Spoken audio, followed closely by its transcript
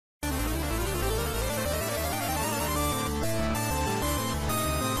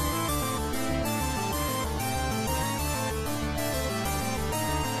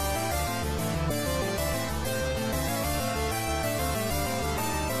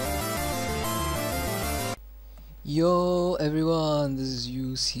Yo everyone, this is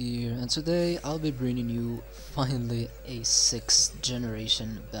Yus here, and today I'll be bringing you finally a 6th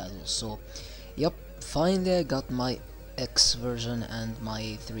generation battle. So, yep, finally I got my X version and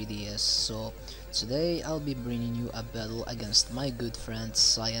my 3DS. So, today I'll be bringing you a battle against my good friend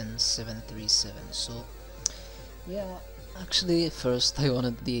Cyan737. So, yeah, actually first I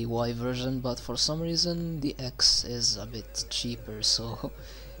wanted the Y version, but for some reason the X is a bit cheaper, so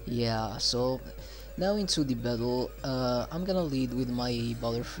yeah, so now into the battle. I'm gonna lead with my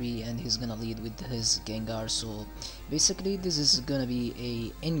Butterfree and he's gonna lead with his Gengar. So basically this is gonna be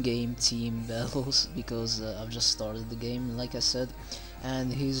a in-game team battles because I've just started the game like I said,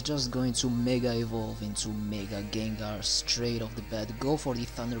 and he's just going to Mega Evolve into Mega Gengar straight off the bat, go for the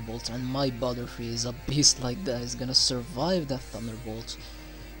Thunderbolt, and my Butterfree is a beast like that, he's gonna survive that Thunderbolt,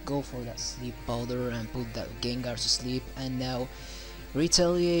 go for that Sleep Powder and put that Gengar to sleep, and now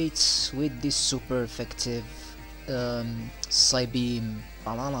retaliate with this super effective Psybeam.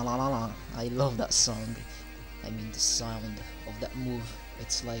 I love that sound. I mean the sound of that move.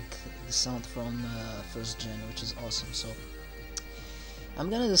 It's like the sound from first gen, which is awesome. So I'm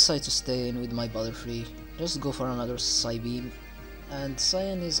gonna decide to stay in with my Butterfree. Just go for another Psybeam. And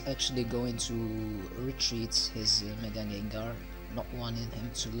Cyan is actually going to retreat his Mega Gengar, not wanting him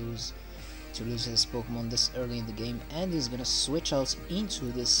to lose his Pokemon this early in the game, and he's gonna switch out into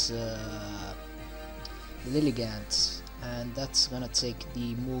this Lilligant, and that's gonna take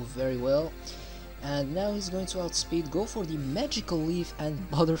the move very well. And now he's going to outspeed, go for the Magical Leaf, and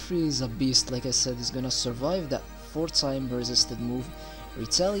Butterfree is a beast like I said, he's gonna survive that 4-time resisted move,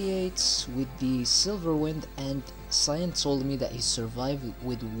 retaliates with the Silver Wind, and Cyan told me that he survived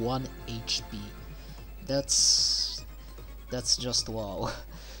with 1 HP. That's just wow.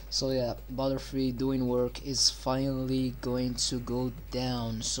 So yeah, Butterfree doing work is finally going to go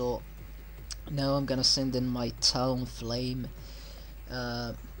down. So now I'm gonna send in my Talonflame,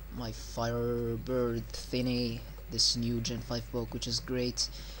 my Firebird thingy, this new Gen 5 poke, which is great.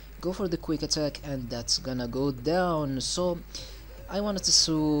 Go for the quick attack and that's gonna go down. So I wanted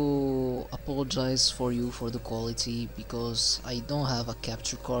to apologize for you for the quality because I don't have a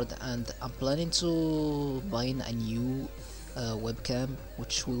capture card and I'm planning to buy a new webcam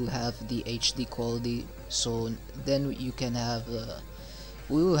which will have the HD quality, so then you can have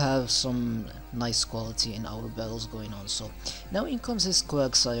we will have some nice quality in our battles going on. So now in comes his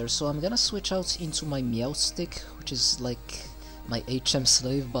Quagsire, so I'm gonna switch out into my Meowstic, which is like my HM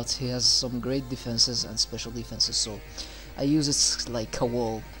slave, but he has some great defenses and special defenses, so I use it like a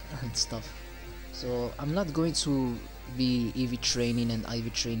wall and stuff. So I'm not going to be EV training and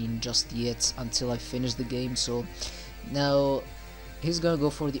IV training just yet until I finish the game. So now he's gonna go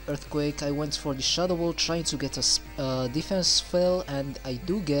for the Earthquake. I went for the Shadow Ball trying to get a defense spell, and I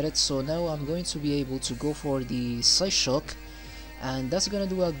do get it. So now I'm going to be able to go for the Psyshock, and that's gonna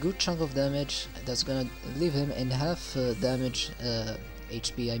do a good chunk of damage. That's gonna leave him in half damage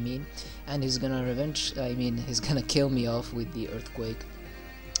HP I mean, and he's gonna he's gonna kill me off with the Earthquake.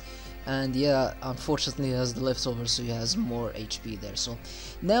 And yeah, unfortunately he has the leftovers, so he has more HP there. So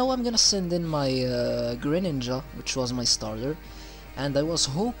now I'm gonna send in my Greninja, which was my starter, and I was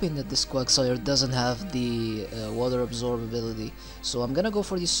hoping that this Quagsire doesn't have the water absorb ability, so I'm gonna go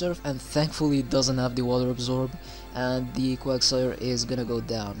for the Surf, and thankfully it doesn't have the water absorb, and the Quagsire is gonna go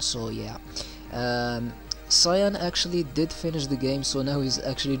down. So yeah, Cyan actually did finish the game, so now he's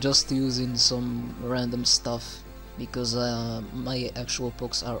actually just using some random stuff because my actual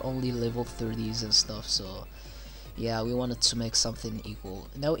pokes are only level 30s and stuff. So yeah, we wanted to make something equal.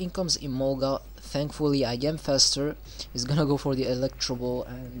 Now in comes Emolga. Thankfully I am faster. He's gonna go for the Electro Ball,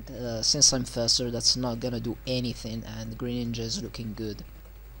 and since I'm faster that's not gonna do anything, and Greninja is looking good.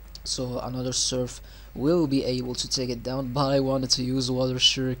 So another Surf will be able to take it down, but I wanted to use Water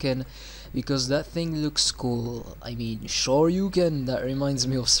Shuriken because that thing looks cool. I mean, sure you can, that reminds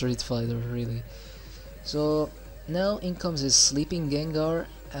me of Street Fighter really. So now in comes his Sleeping Gengar,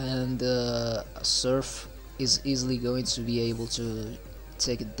 and Surf is easily going to be able to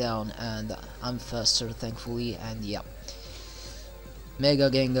take it down, and I'm faster thankfully, and yeah, Mega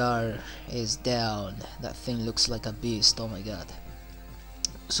Gengar is down. That thing looks like a beast, oh my god.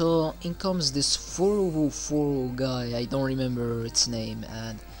 So in comes this Furu guy, I don't remember its name,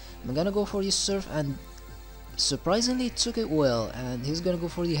 and I'm gonna go for the Surf, and surprisingly it took it well, and he's gonna go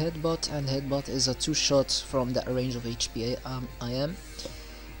for the Headbutt, and Headbutt is a 2-shot from that range of HP I am.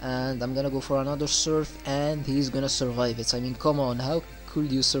 And I'm gonna go for another Surf, and he's gonna survive it. I mean, come on, how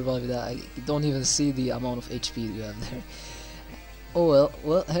could you survive that? I don't even see the amount of HP you have there. Oh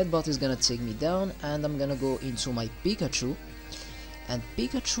well, Headbutt is gonna take me down, and I'm gonna go into my Pikachu, and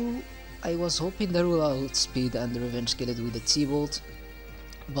Pikachu I was hoping that will outspeed and revenge kill it with the T-Bolt,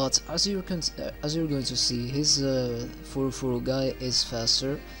 but as you're going to see, his Furufuru guy is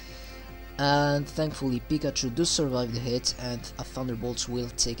faster, and thankfully Pikachu does survive the hit and a Thunderbolt will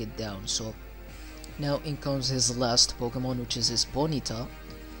take it down. So now in comes his last Pokemon, which is his Ponyta,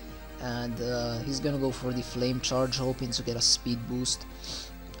 and he's gonna go for the Flame Charge, hoping to get a speed boost.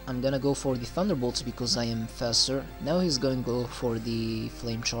 I'm gonna go for the Thunderbolt because I am faster. Now he's going to go for the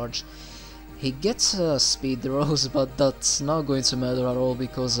Flame Charge. He gets Speed Rose, but that's not going to matter at all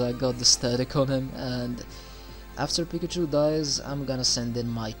because I got the static on him, and after Pikachu dies, I'm gonna send in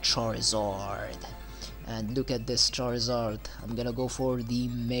my Charizard. And look at this Charizard. I'm gonna go for the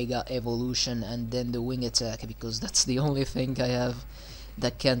Mega Evolution and then the Wing Attack because that's the only thing I have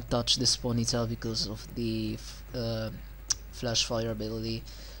that can't touch this Ponyta because of the Flash Fire ability.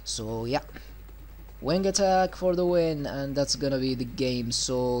 So yeah, Wing Attack for the win, and that's gonna be the game.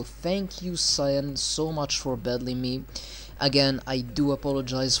 So thank you, Cyan, so much for battling me. Again, I do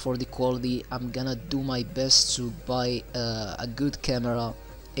apologize for the quality. I'm gonna do my best to buy a good camera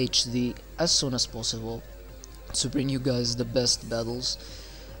HD as soon as possible to bring you guys the best battles,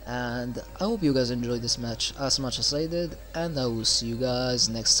 and I hope you guys enjoyed this match as much as I did, and I will see you guys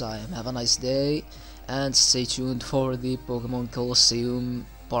next time. Have a nice day and stay tuned for the Pokemon Colosseum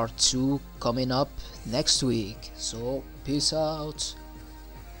Part 2 coming up next week. So peace out.